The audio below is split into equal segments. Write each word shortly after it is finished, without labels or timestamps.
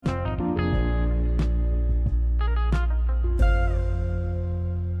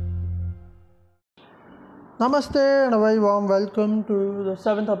Namaste and a very warm welcome to the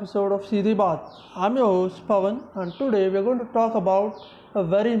 7th episode of Seedhi Baat. I'm your host Pavan, and today we're going to talk about a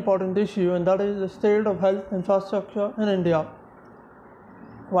very important issue, and that is the state of health infrastructure in India.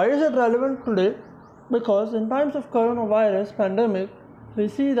 Why is it relevant today? Because in times of coronavirus pandemic, we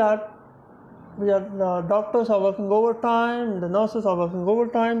see that the doctors are working overtime, the nurses are working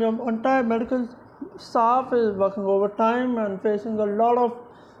overtime, the entire medical staff is working overtime and facing a lot of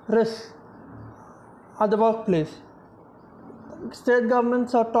risks at the workplace. State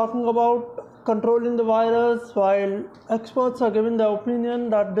governments are talking about controlling the virus, while experts are giving their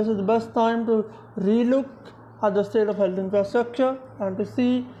opinion that this is the best time to relook at the state of health infrastructure and to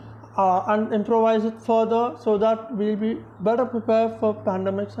see and improvise it further so that we'll be better prepared for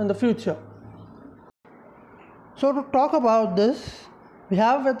pandemics in the future. So to talk about this, we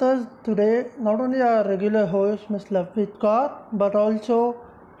have with us today not only our regular host Ms. Lavpreet Kaur, but also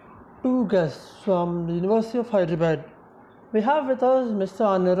two guests from the University of Hyderabad. We have with us Mr.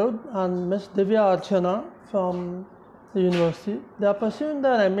 Anirudh and Ms. Divya Archana from the university. They are pursuing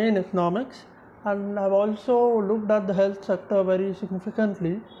their MA in economics and have also looked at the health sector very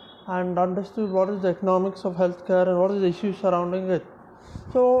significantly and understood what is the economics of healthcare and what is the issues surrounding it.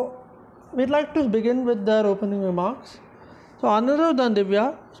 So we'd like to begin with their opening remarks. So Anirudh and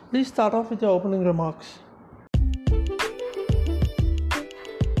Divya, please start off with your opening remarks.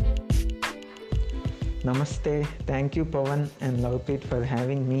 Namaste, thank you Pavan and Lavpreet for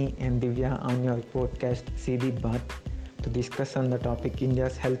having me and Divya on your podcast Seedhi Baat to discuss on the topic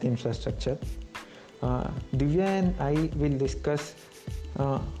India's health infrastructure. Divya and I will discuss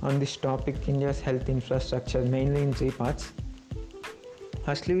on this topic India's health infrastructure mainly in three parts.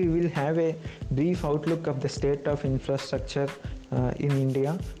 Firstly, we will have a brief outlook of the state of infrastructure in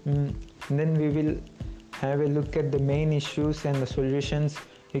India. Then we will have a look at the main issues and the solutions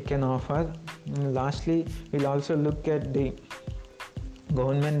we can offer. Lastly, we'll also look at the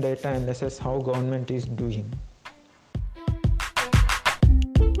government data and assess how government is doing.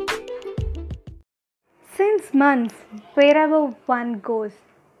 Since months, wherever one goes,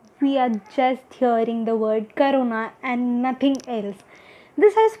 we are just hearing the word corona and nothing else.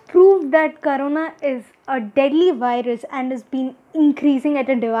 This has proved that corona is a deadly virus and has been increasing at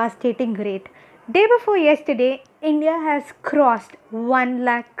a devastating rate. Day before yesterday, India has crossed 1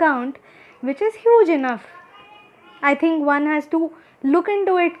 lakh count, which is huge enough. I think one has to look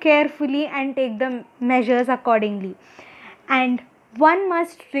into it carefully and take the measures accordingly. And one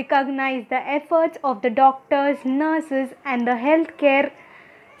must recognize the efforts of the doctors, nurses, and the healthcare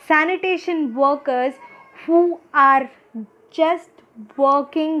sanitation workers who are just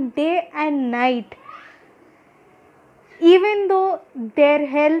working day and night, even though their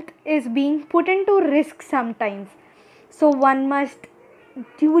health is being put into risk sometimes. So one must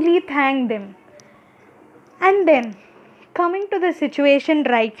duly thank them. And then, coming to the situation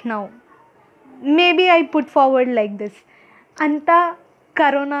right now, maybe I put forward like this: Anta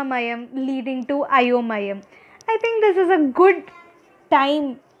Corona Mayam leading to Ayomayam. I think this is a good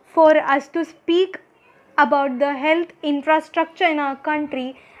time for us to speak about the health infrastructure in our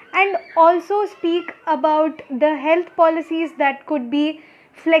country and also speak about the health policies that could be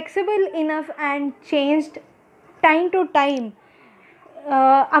flexible enough and changed time to time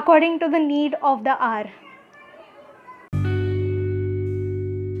according to the need of the hour.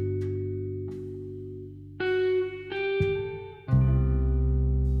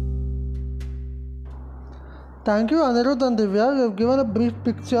 Thank you, Anirudh and Divya. You have given a brief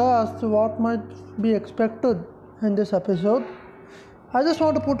picture as to what might be expected in this episode. I just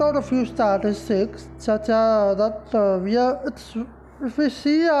want to put out a few statistics, such as that if we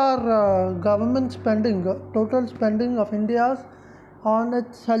see our government spending, total spending of India's on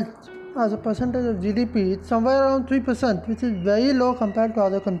its health as a percentage of GDP, it's somewhere around 3%, which is very low compared to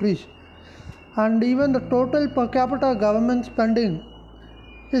other countries. And even the total per capita government spending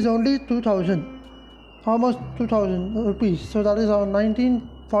is only 2,000. Almost 2,000 rupees. So that is around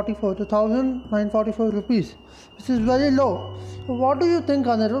 1944, 2,944 rupees, which is very low. So what do you think,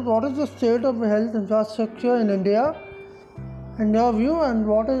 Anirudh? What is the state of health infrastructure in India in your view, and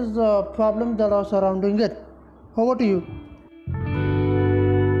what is the problems that are surrounding it? Over to you.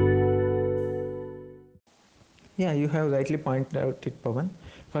 Yeah, you have rightly pointed out it, Pavan.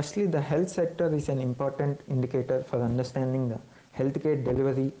 Firstly, the health sector is an important indicator for understanding the healthcare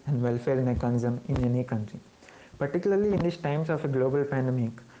delivery and welfare mechanism in any country. Particularly in these times of a global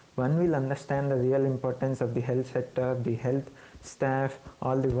pandemic, one will understand the real importance of the health sector, the health staff,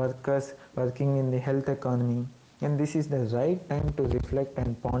 all the workers working in the health economy, and this is the right time to reflect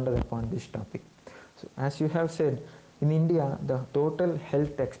and ponder upon this topic. So, as you have said, in India, the total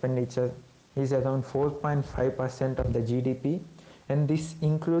health expenditure is around 4.5% of the GDP, and this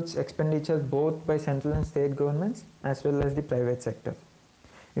includes expenditure both by central and state governments as well as the private sector.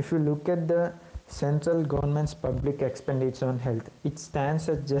 If you look at the central government's public expenditure on health, it stands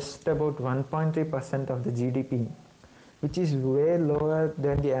at just about 1.3% of the GDP, which is way lower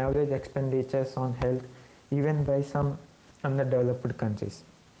than the average expenditures on health even by some underdeveloped countries.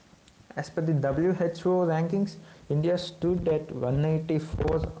 As per the WHO rankings, India stood at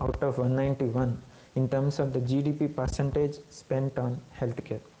 184 out of 191 in terms of the GDP percentage spent on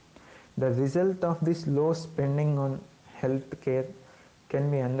healthcare. The result of this low spending on healthcare can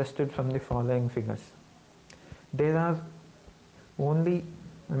be understood from the following figures. There is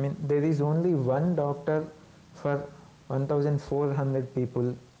only one doctor for 1,400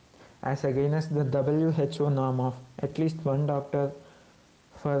 people, as against the WHO norm of at least one doctor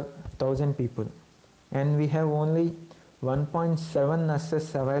for 1,000 people, and we have only 1.7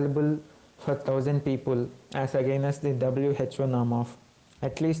 nurses available for 1,000 people, as against the WHO norm of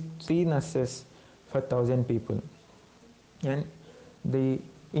at least 3 nurses for 1,000 people. And the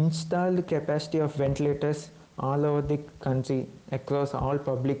installed capacity of ventilators all over the country across all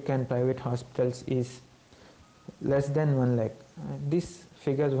public and private hospitals is less than 1 lakh. This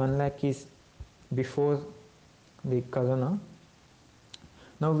figure 1 lakh is before the corona.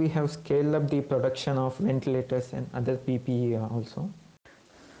 Now we have scaled up the production of ventilators and other PPE also.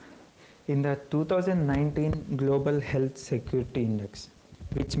 In the 2019 Global Health Security Index,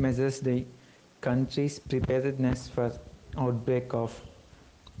 which measures the country's preparedness for outbreak of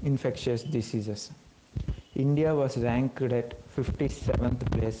infectious diseases, India was ranked at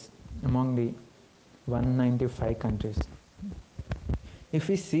 57th place among the 195 countries. If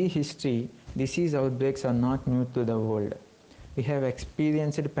we see history, disease outbreaks are not new to the world. We have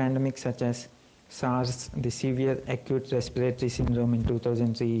experienced pandemics such as SARS, the severe acute respiratory syndrome in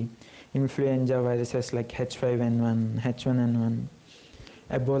 2003, influenza viruses like H5N1, H1N1,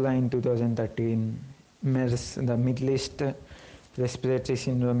 Ebola in 2013, MERS, the Middle East respiratory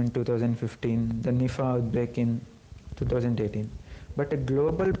syndrome in 2015, the Nipah outbreak in 2018. But a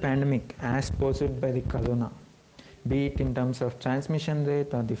global pandemic as posed by the corona, be it in terms of transmission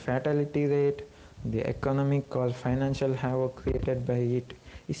rate or the fatality rate, the economic or financial havoc created by it,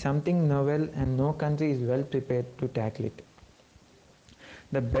 is something novel, and no country is well prepared to tackle it.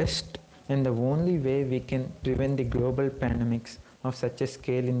 The best and the only way we can prevent the global pandemics of such a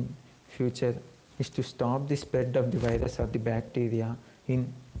scale in future is to stop the spread of the virus or the bacteria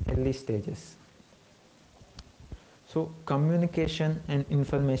in early stages. So communication and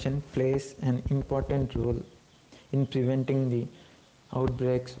information plays an important role in preventing the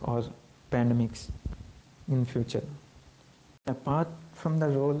outbreaks or pandemics in future. Apart from the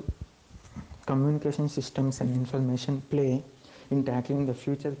role communication systems and information play in tackling the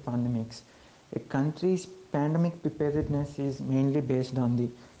future pandemics, a country's pandemic preparedness is mainly based on the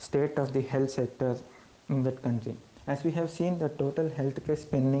state of the health sector in that country. As we have seen, the total healthcare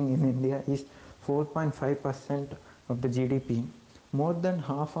spending in India is 4.5% of the GDP. More than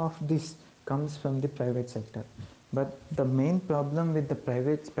half of this comes from the private sector. But the main problem with the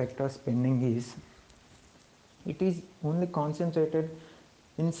private sector spending is it is only concentrated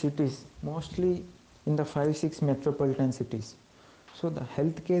in cities, mostly in the 5-6 metropolitan cities. So the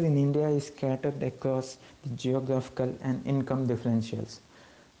healthcare in India is scattered across the geographical and income differentials.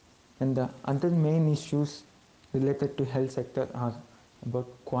 And the other main issues related to health sector are about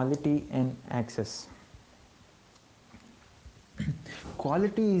quality and access.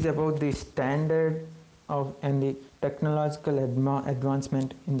 Quality is about the standard of and the technological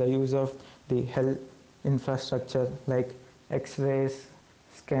advancement in the use of the health infrastructure like X-rays,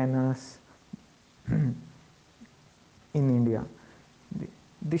 scanners in India.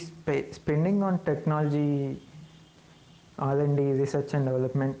 This spending on technology, R&D, research and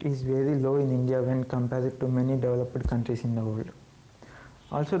development is very low in India when compared to many developed countries in the world.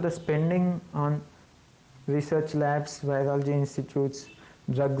 Also, the spending on research labs, virology institutes,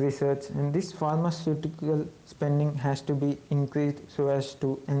 drug research, and this pharmaceutical spending has to be increased so as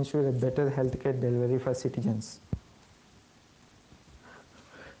to ensure a better healthcare delivery for citizens.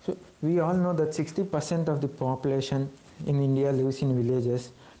 So we all know that 60% of the population in India lives in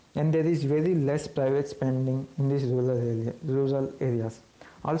villages, and there is very less private spending in these rural areas.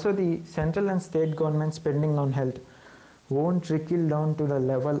 Also, the central and state government spending on health won't trickle down to the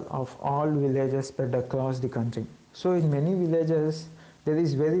level of all villages spread across the country. So in many villages, there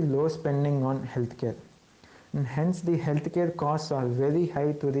is very low spending on healthcare. And hence the healthcare costs are very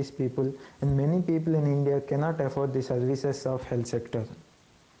high to these people, and many people in India cannot afford the services of health sector.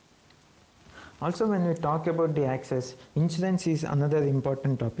 Also, when we talk about the access, insurance is another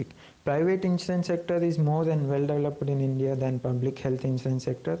important topic. Private insurance sector is more and well developed in India than public health insurance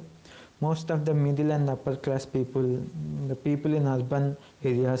sector. Most of the middle and upper class people, the people in urban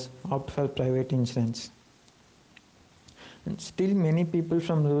areas, opt for private insurance. And still, many people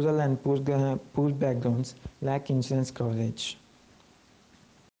from rural and poor backgrounds lack insurance coverage.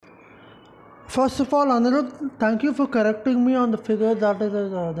 First of all, Anirudh, thank you for correcting me on the figure that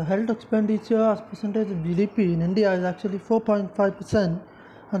is the health expenditure as percentage of GDP in India is actually 4.5%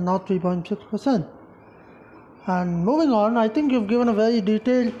 and not 3.6%. And moving on, I think you've given a very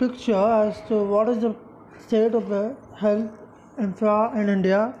detailed picture as to what is the state of the health infra in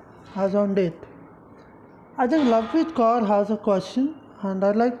India as on date. I think Lovepreet Kaur has a question, and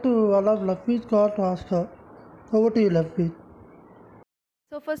I'd like to allow Lovepreet Kaur to ask her. Over to you, Lovepreet.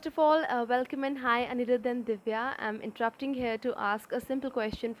 So first of all, welcome and hi Anirudh and Divya. I'm interrupting here to ask a simple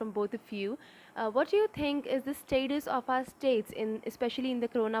question from both of you. What do you think is the status of our states especially in the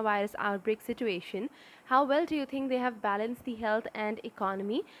coronavirus outbreak situation? How well do you think they have balanced the health and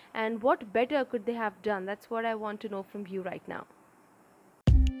economy, and what better could they have done? That's what I want to know from you right now.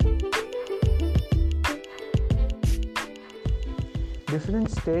 Different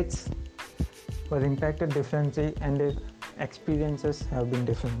states were impacted differently and their experiences have been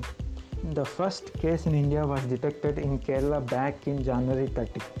different. The first case in India was detected in Kerala back in January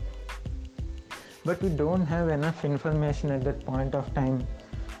 30. But we don't have enough information at that point of time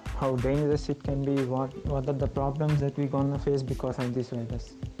how dangerous it can be, what are the problems that we're gonna face because of this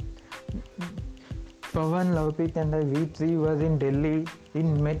virus. Pawan, Lovepreet and I, we three were in Delhi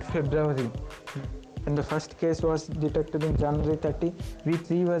in mid-February. When the first case was detected in January 30, we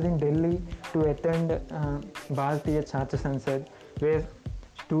three were in Delhi to attend Bharatiya Chhatra Sansad, where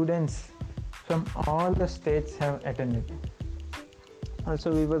students from all the states have attended.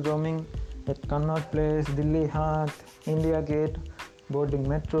 Also, we were roaming at Connaught Place, Delhi Hat, India Gate, boarding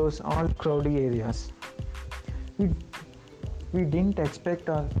metros, all crowdy areas. We didn't expect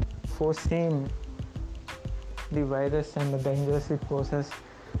or foreseen the virus and the dangers it poses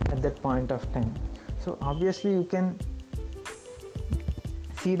at that point of time. So obviously you can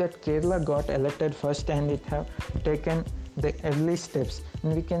see that Kerala got elected first and it have taken the early steps,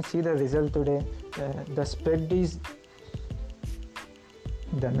 and we can see the result today. The spread is,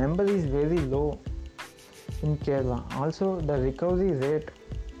 the number is very low in Kerala. Also the recovery rate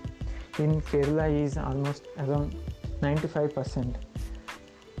in Kerala is almost around 95%.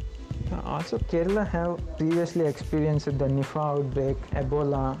 Also Kerala have previously experienced the Nipah outbreak,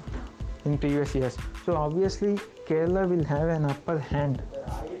 Ebola in previous years. So obviously Kerala will have an upper hand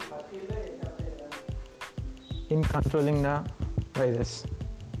in controlling the virus.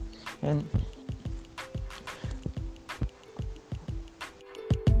 And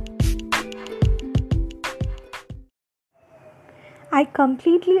I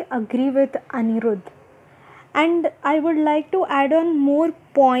completely agree with Anirudh, and I would like to add on more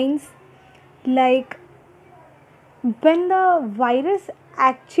points, like when the virus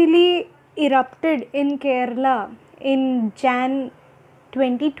actually erupted in Kerala in Jan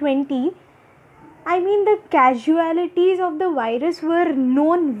 2020, I mean the casualties of the virus were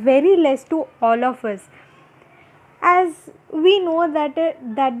known very less to all of us, as we know that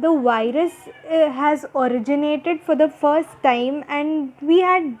the virus has originated for the first time and we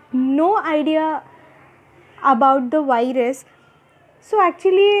had no idea about the virus. So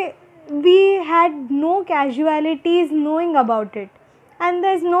actually we had no casualties knowing about it, and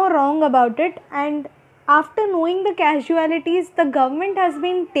there's no wrong about it. And after knowing the casualties, the government has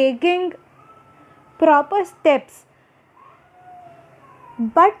been taking proper steps,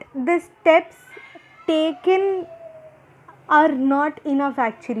 but the steps taken are not enough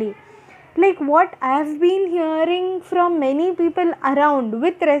actually. Like what I've been hearing from many people around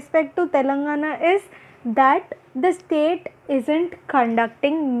with respect to Telangana is that the state isn't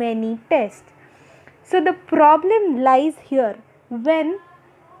conducting many tests. So the problem lies here. When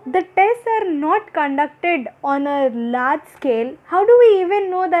the tests are not conducted on a large scale, how do we even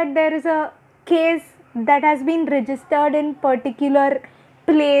know that there is a case that has been registered in particular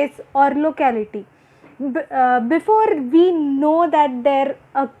place or locality? Before we know that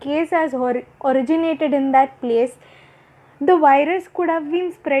a case has originated in that place, the virus could have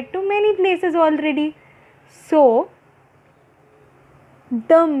been spread to many places already. So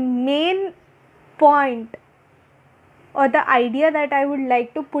the main point or the idea that I would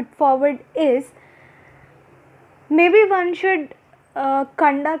like to put forward is, maybe one should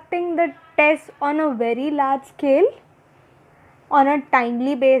conducting the tests on a very large scale on a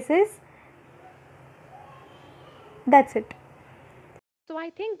timely basis. That's it. So I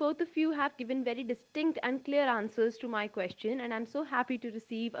think both of you have given very distinct and clear answers to my question, and I'm so happy to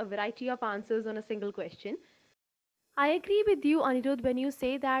receive a variety of answers on a single question. I agree with you, Anirudh, when you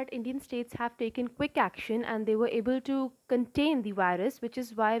say that Indian states have taken quick action and they were able to contain the virus, which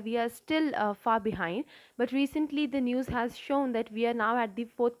is why we are still far behind. But recently, the news has shown that we are now at the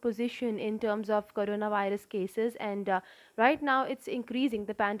fourth position in terms of coronavirus cases, and right now it's increasing.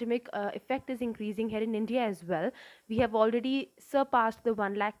 The pandemic effect is increasing here in India as well. We have already surpassed the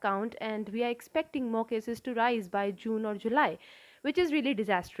 1 lakh count, and we are expecting more cases to rise by June or July, which is really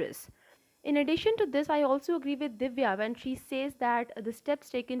disastrous. In addition to this, I also agree with Divya when she says that the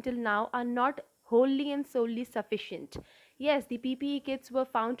steps taken till now are not wholly and solely sufficient. Yes, the PPE kits were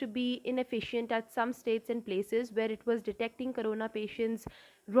found to be inefficient at some states and places where it was detecting corona patients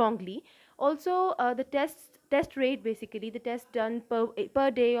wrongly. Also, the test rate, basically the test done per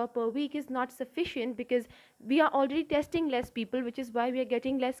day or per week, is not sufficient because we are already testing less people, which is why we are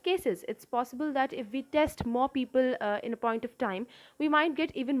getting less cases. It's possible that if we test more people in a point of time, we might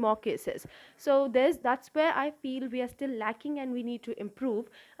get even more cases. So that's where I feel we are still lacking and we need to improve.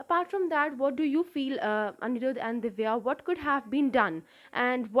 Apart from that, what do you feel, Anirudh and Divya, what could have been done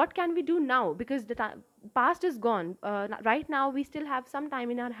and what can we do now, because the past is gone. Right now we still have some time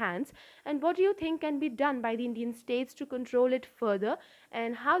in our hands, and what do you think can be done by the Indian states to control it further,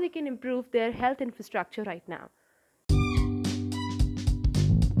 and how they can improve their health infrastructure right now?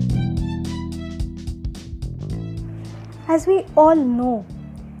 As we all know,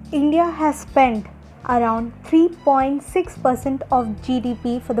 India has spent around 3.6% of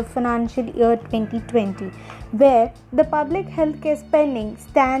GDP for the financial year 2020, where the public healthcare spending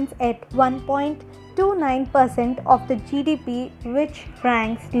stands at 1.29% of the GDP, which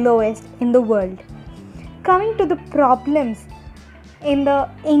ranks lowest in the world. Coming to the problems in the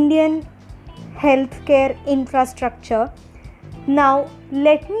Indian healthcare infrastructure, now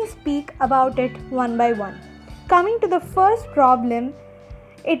let me speak about it one by one. Coming to the first problem,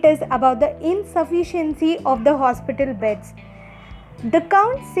 it is about the insufficiency of the hospital beds. The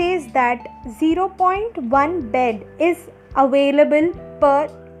count says that 0.1 bed is available per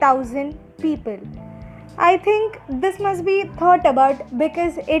 1,000 people. I think this must be thought about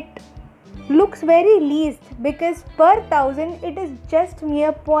because it looks very least, because per 1,000 it is just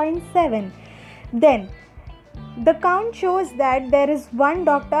mere 0.7. Then the count shows that there is one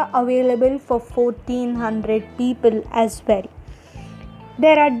doctor available for 1,400 people as well.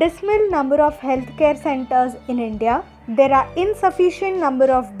 There are dismal number of healthcare centers in India. There are insufficient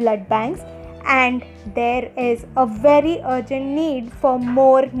number of blood banks, and there is a very urgent need for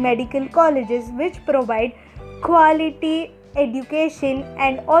more medical colleges which provide quality education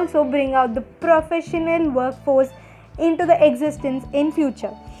and also bring out the professional workforce into the existence in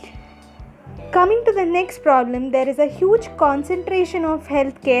future. Coming to the next problem, there is a huge concentration of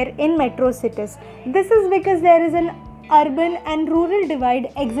healthcare in metro cities. This is because there is an urban and rural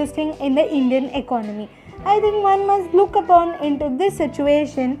divide existing in the Indian economy. I think one must look upon into this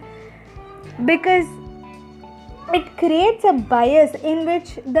situation because it creates a bias in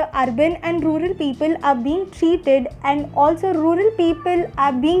which the urban and rural people are being treated, and also rural people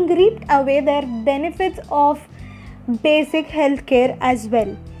are being reaped away their benefits of basic healthcare as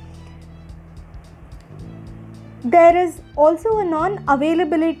well. There is also a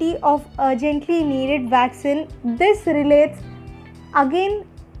non-availability of urgently needed vaccine. This relates again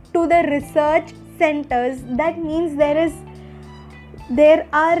to the research centers. That means there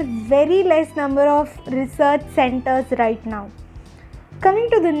are very less number of research centers right now. Coming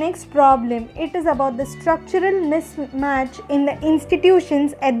to the next problem, it is about the structural mismatch in the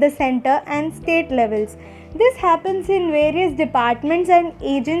institutions at the center and state levels. This happens in various departments and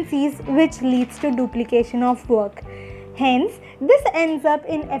agencies, which leads to duplication of work. Hence, this ends up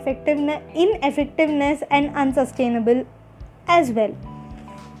in ineffectiveness and unsustainable as well.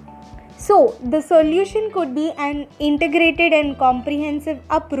 So, the solution could be an integrated and comprehensive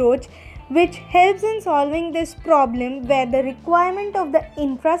approach which helps in solving this problem, where the requirement of the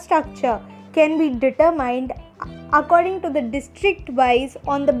infrastructure can be determined according to the district wise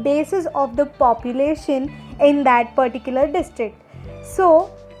on the basis of the population in that particular district, so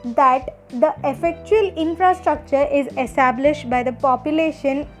that the effectual infrastructure is established by the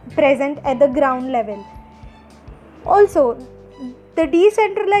population present at the ground level. Also, the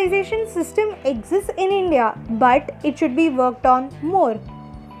decentralization system exists in India, but it should be worked on more,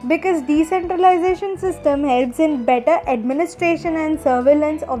 because decentralization system helps in better administration and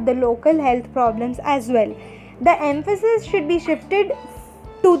surveillance of the local health problems as well. The emphasis should be shifted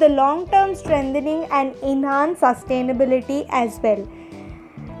to the long-term strengthening and enhanced sustainability as well.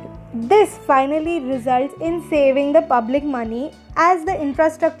 This finally results in saving the public money as the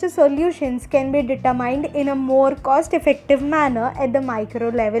infrastructure solutions can be determined in a more cost effective manner at the micro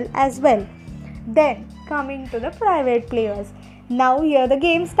level as well. Then, coming to the private players. Now, here the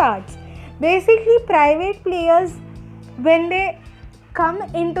game starts. Basically, private players, when they come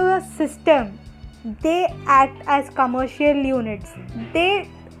into the system, they act as commercial units. They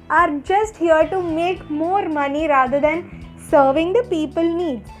are just here to make more money rather than serving the people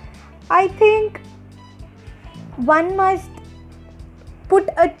needs. I think one must put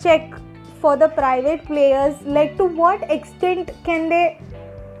a check for the private players, like to what extent can they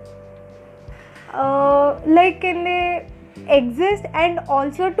can they exist, and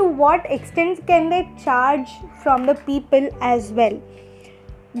also to what extent can they charge from the people as well.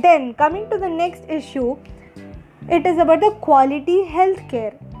 Then coming to the next issue, it is about the quality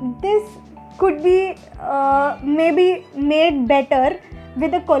healthcare. This could be maybe made better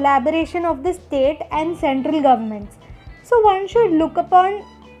with the collaboration of the state and central governments. So one should look upon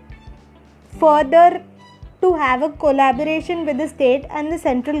further to have a collaboration with the state and the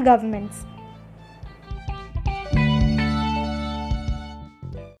central governments.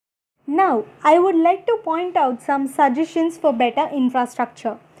 Now, I would like to point out some suggestions for better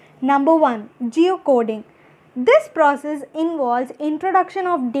infrastructure. Number 1, geocoding. This process involves introduction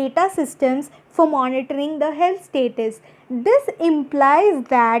of data systems for monitoring the health status. This implies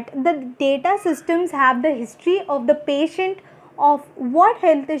that the data systems have the history of the patient, of what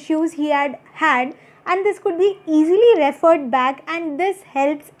health issues he had, and this could be easily referred back, and this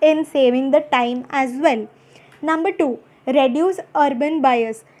helps in saving the time as well. Number 2, reduce urban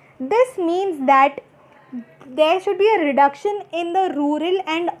bias. This means that there should be a reduction in the rural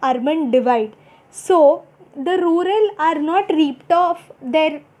and urban divide. So, the rural are not reaped off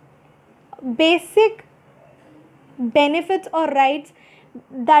their basic benefits or rights,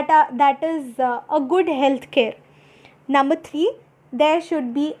 that is a good health care. Number 3, there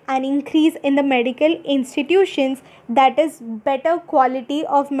should be an increase in the medical institutions, that is better quality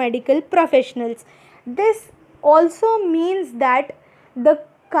of medical professionals. This also means that the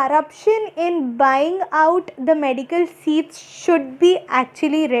corruption in buying out the medical seats should be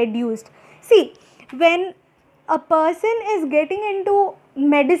actually reduced. See, when a person is getting into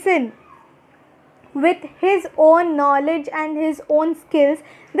medicine with his own knowledge and his own skills,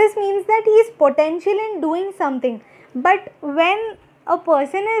 this means that he is potential in doing something. But when a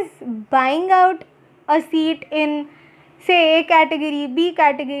person is buying out a seat in, say, A category, B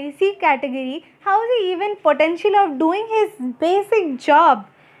category, C category, how is he even potential of doing his basic job?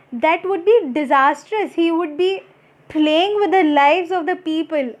 That would be disastrous. He would be playing with the lives of the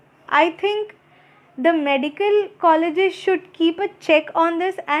people. I think the medical colleges should keep a check on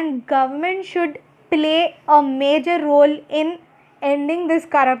this, and government should play a major role in ending this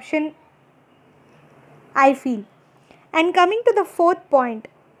corruption, I feel. And coming to the fourth point,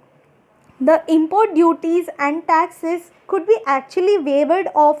 the import duties and taxes could be actually waived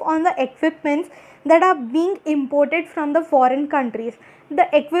off on the equipments that are being imported from the foreign countries. The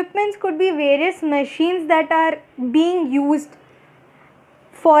equipments could be various machines that are being used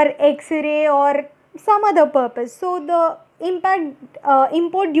for X-ray or some other purpose. So the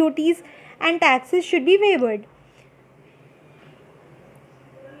import duties and taxes should be waived.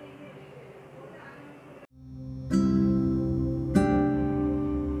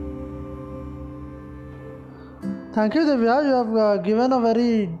 Thank you, Divya. You have given a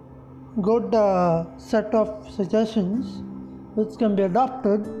very good set of suggestions which can be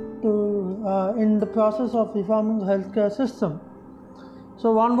adopted to in the process of reforming the healthcare system.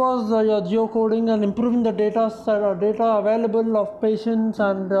 So one was your geocoding and improving the data available of patients,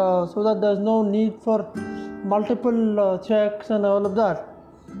 and so that there is no need for multiple checks and all of that.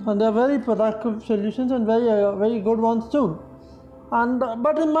 And they are very productive solutions and very good ones too. And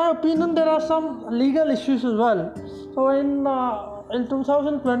but in my opinion, there are some legal issues as well. So in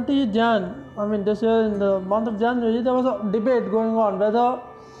 2020 this year in the month of January, there was a debate going on whether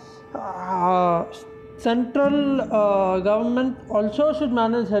central government also should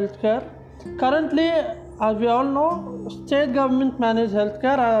manage healthcare. Currently, as we all know, state government manage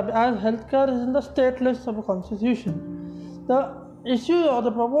healthcare, as healthcare is in the state list of the constitution. The issue or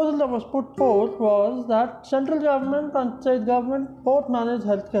the proposal that was put forth was that central government and state government both manage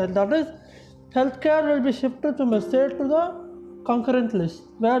healthcare. That is, healthcare will be shifted from the state to the concurrent list,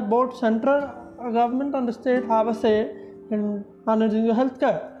 where both central government and the state have a say in managing the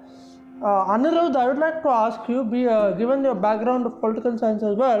healthcare. Anirudh, I would like to ask you, given your background of political science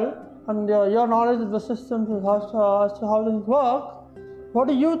as well, and your knowledge of the systems as to how things work, what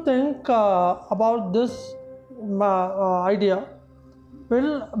do you think about this idea?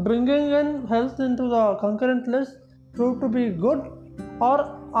 Will bringing in health into the concurrent list prove to be good,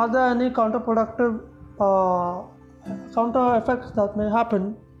 or are there any counterproductive counter effects that may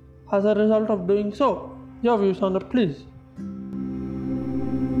happen as a result of doing so? Your views on it, please.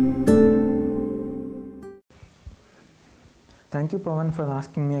 Thank you, Pawan, for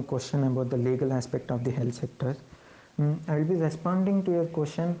asking me a question about the legal aspect of the health sector. I will be responding to your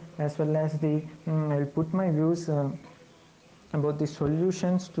question as well as I will put my views about the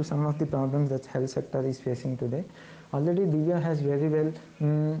solutions to some of the problems that health sector is facing today. Already Divya has very well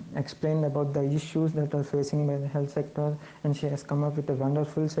explained about the issues that are facing by the health sector, and she has come up with a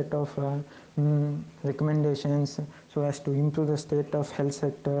wonderful set of recommendations so as to improve the state of health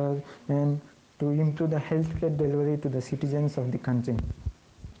sector and to improve the healthcare delivery to the citizens of the country.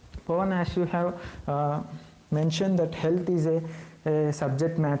 Pawan, as you have mentioned that health is a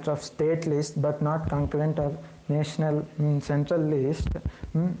subject matter of state list but not concurrent or national central list.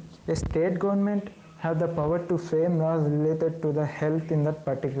 A state government have the power to frame laws related to the health in that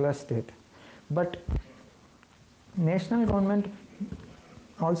particular state, but national government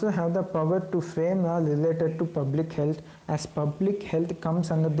also have the power to frame laws related to public health, as public health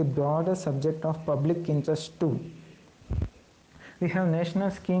comes under the broader subject of public interest too. We have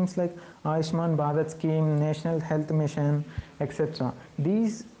national schemes like Ayushman Bharat scheme, National Health Mission, etc.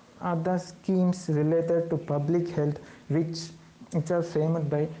 These are the schemes related to public health which are framed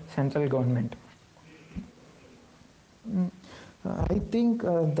by central government. I think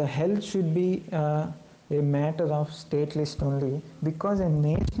the health should be a matter of state list only, because a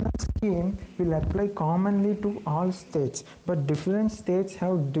national scheme will apply commonly to all states, but different states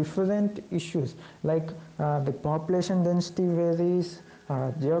have different issues like the population density varies,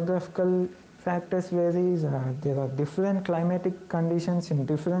 geographical factors varies, there are different climatic conditions in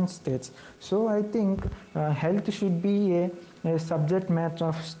different states. So I think health should be a subject matter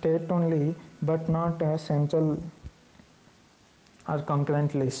of state only, but not a central or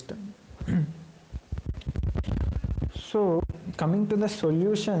concurrent list. So coming to the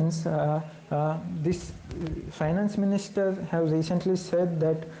solutions, this finance minister have recently said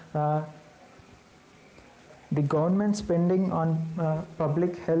that the government spending on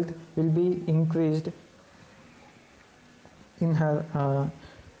public health will be increased in her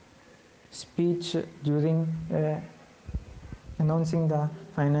speech during announcing the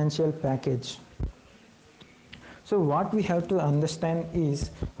financial package. So what we have to understand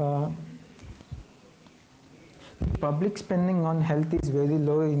is public spending on health is very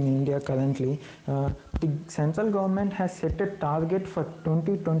low in India currently. The central government has set a target for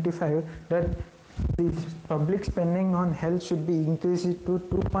 2025 that the public spending on health should be increased to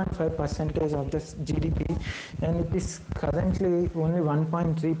 2.5% of the GDP, and it is currently only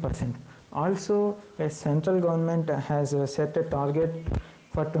 1.3%. Also, a central government has set a target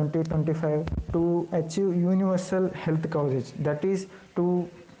for 2025 to achieve universal health coverage, that is to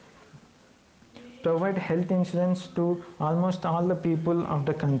provide health insurance to almost all the people of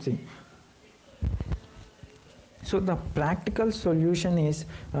the country. So the practical solution is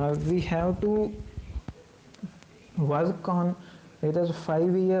we have to work on either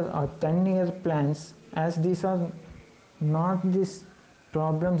 5-year or 10-year plans, as these are not these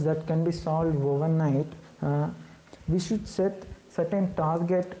problems that can be solved overnight. We should set certain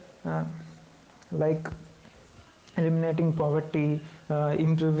target like eliminating poverty,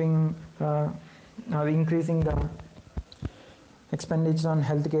 improving or increasing the expenditure on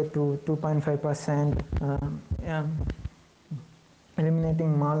healthcare to 2.5%,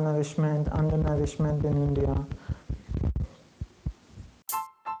 eliminating malnourishment, undernourishment in India.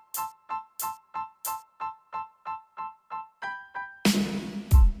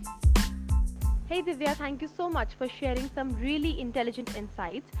 Hey Divya, thank you so much for sharing some really intelligent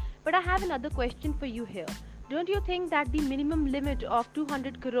insights. But I have another question for you here. Don't you think that the minimum limit of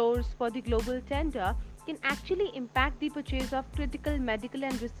 200 crores for the global tender can actually impact the purchase of critical medical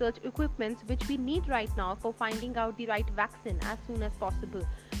and research equipments which we need right now for finding out the right vaccine as soon as possible?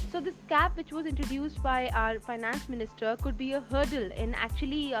 So this cap which was introduced by our finance minister could be a hurdle in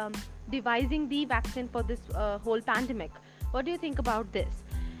actually devising the vaccine for this whole pandemic. What do you think about this?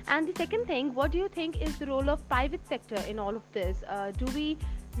 And the second thing, what do you think is the role of private sector in all of this? Do we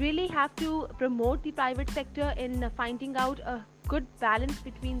really have to promote the private sector in finding out a good balance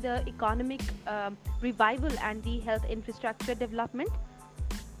between the economic revival and the health infrastructure development?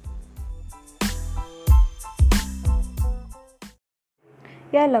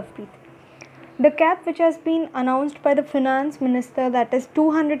 Yeah, Lovepreet. The cap which has been announced by the finance minister, that is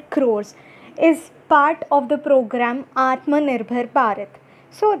 200 crores, is part of the program Atmanirbhar Bharat.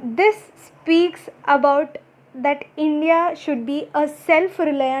 So this speaks about that India should be a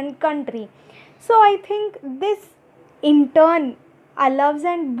self-reliant country. So I think this in turn allows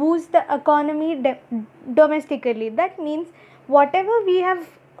and boosts the economy domestically. That means whatever we have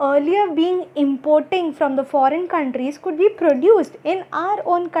earlier been importing from the foreign countries could be produced in our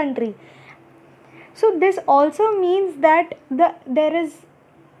own country. So this also means that there is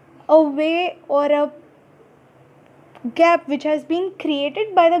a way or a gap which has been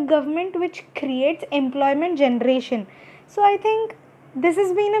created by the government, which creates employment generation. So I think this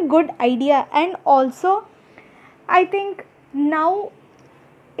has been a good idea, and also I think now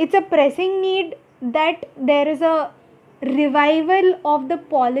it's a pressing need that there is a revival of the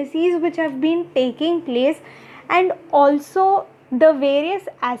policies which have been taking place, and also the various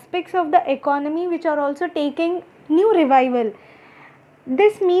aspects of the economy which are also taking new revival.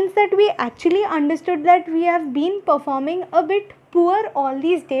 This means that we actually understood that we have been performing a bit poor all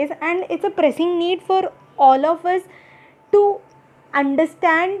these days, and it's a pressing need for all of us to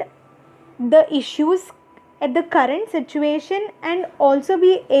understand the issues at the current situation and also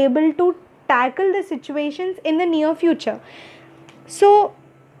be able to tackle the situations in the near future. So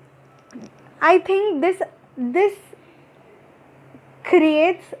I think this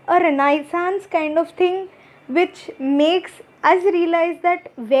creates a renaissance kind of thing, which makes us realize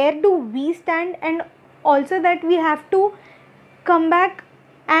that where do we stand, and also that we have to come back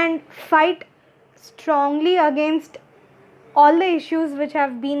and fight strongly against all the issues which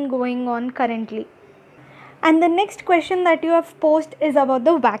have been going on currently. And the next question that you have posed is about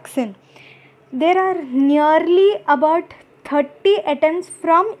the vaccine. There are nearly about 30 attempts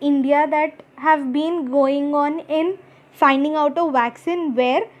from India that have been going on in finding out a vaccine,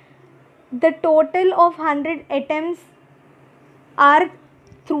 where the total of 100 attempts are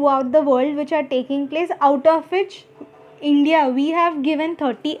throughout the world which are taking place, out of which India we have given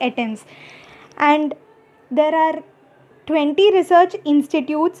 30 attempts, and there are 20 research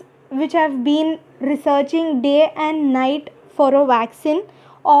institutes which have been researching day and night for a vaccine,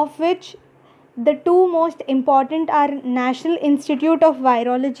 of which the two most important are National Institute of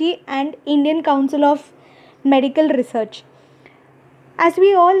Virology and Indian Council of Medical Research. As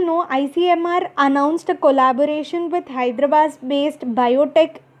we all know, ICMR announced a collaboration with Hyderabad-based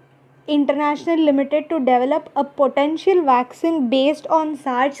Biotech International Limited to develop a potential vaccine based on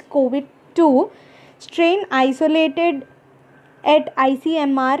SARS-CoV-2 strain isolated at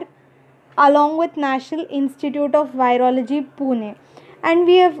ICMR along with National Institute of Virology, Pune. And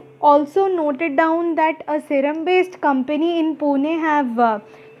we have also noted down that a serum-based company in Pune have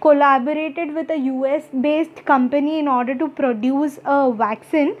collaborated with a US-based company in order to produce a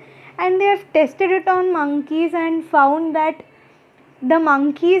vaccine, and they have tested it on monkeys and found that the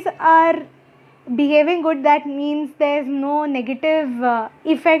monkeys are behaving good. That means there is no negative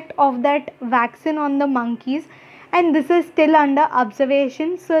effect of that vaccine on the monkeys, and this is still under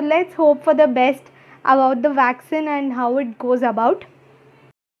observation. So let's hope for the best about the vaccine and how it goes about.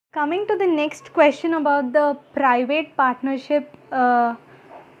 Coming to the next question about the private partnership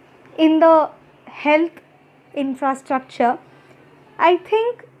in the health infrastructure, I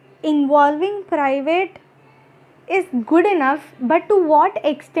think involving private is good enough, but to what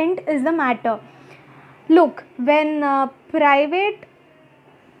extent is the matter. Look, when private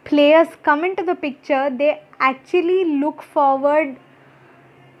players come into the picture, they actually look forward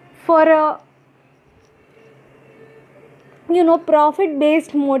for a profit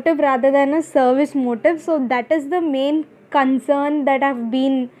based motive rather than a service motive. So that is the main concern that I've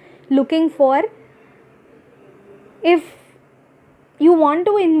been looking for. If you want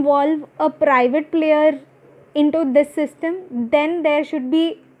to involve a private player into this system, then there should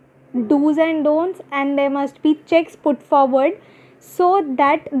be do's and don'ts, and there must be checks put forward so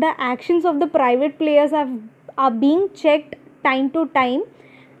that the actions of the private players are being checked time to time,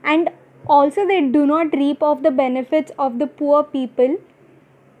 and also they do not reap off the benefits of the poor people.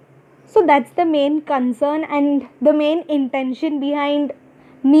 So that's the main concern and the main intention behind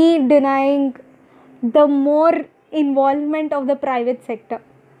me denying the more involvement of the private sector.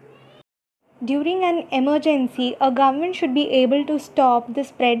 During an emergency, a government should be able to stop the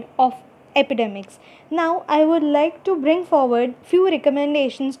spread of epidemics. Now, I would like to bring forward few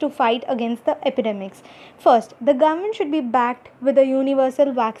recommendations to fight against the epidemics. First, the government should be backed with a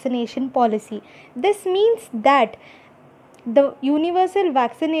universal vaccination policy. This means that the universal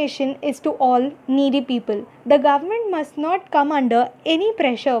vaccination is to all needy people. The government must not come under any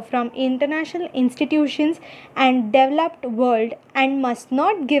pressure from international institutions and developed world, and must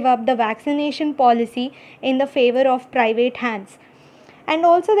not give up the vaccination policy in the favor of private hands. And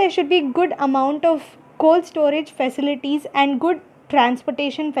also there should be good amount of cold storage facilities and good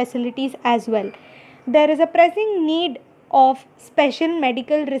transportation facilities as well. there is a pressing need of special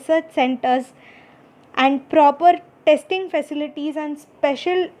medical research centers and proper testing facilities and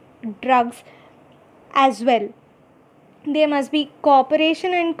special drugs as well. There must be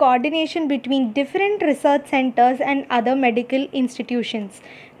cooperation and coordination between different research centers and other medical institutions.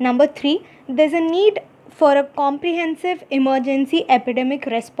 Number 3, there's a need for a comprehensive emergency epidemic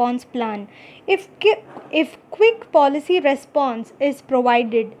response plan. If quick policy response is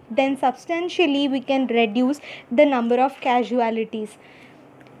provided, then substantially we can reduce the number of casualties.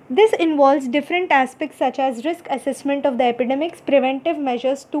 This involves different aspects such as risk assessment of the epidemics, preventive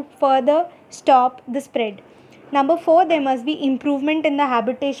measures to further stop the spread. Number 4, there must be improvement in the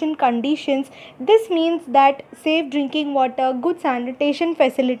habitation conditions. This means that safe drinking water, good sanitation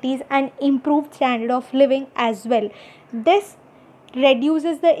facilities, and improved standard of living as well. This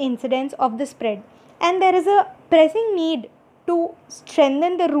reduces the incidence of the spread. And there is a pressing need to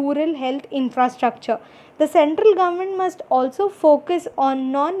strengthen the rural health infrastructure. The central government must also focus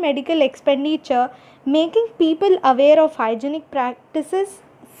on non-medical expenditure, making people aware of hygienic practices,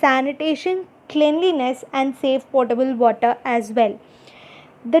 sanitation, cleanliness, and safe potable water as well.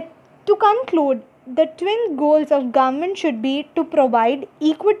 To conclude, the twin goals of government should be to provide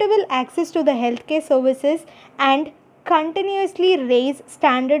equitable access to the healthcare services and continuously raise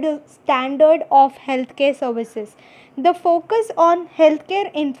standard of healthcare services. The focus on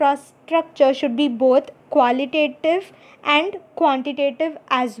healthcare infrastructure should be both qualitative and quantitative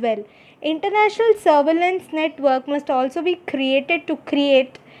as well. International surveillance network must also be created to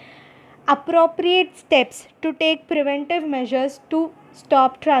create appropriate steps to take preventive measures to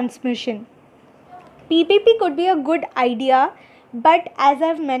stop transmission. PPP could be a good idea, but as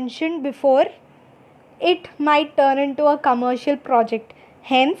I've mentioned before, it might turn into a commercial project.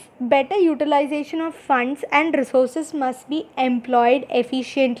 Hence, better utilization of funds and resources must be employed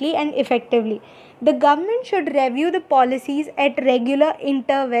efficiently and effectively. The government should review the policies at regular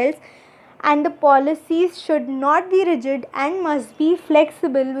intervals, and the policies should not be rigid and must be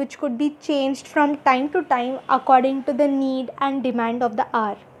flexible, which could be changed from time to time according to the need and demand of the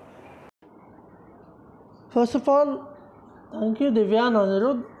hour. First of all, thank you Divya and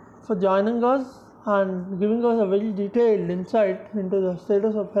Anirudh for joining us and giving us a very detailed insight into the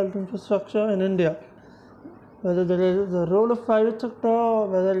status of health infrastructure in India. Whether there is the role of private sector,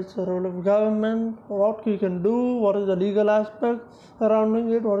 whether it's the role of government, what we can do, what is the legal aspect surrounding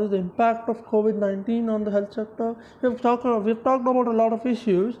it, what is the impact of COVID-19 on the health sector. We've talked about a lot of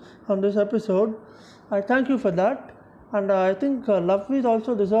issues on this episode. I thank you for that. And I think Lovepreet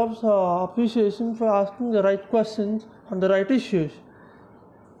also deserves appreciation for asking the right questions on the right issues.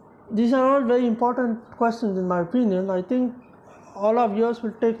 These are all very important questions in my opinion. I think all our viewers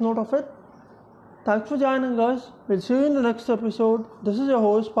will take note of it. Thanks for joining us. We'll see you in the next episode. This is your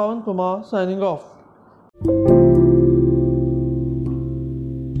host Pawan Kumar signing off.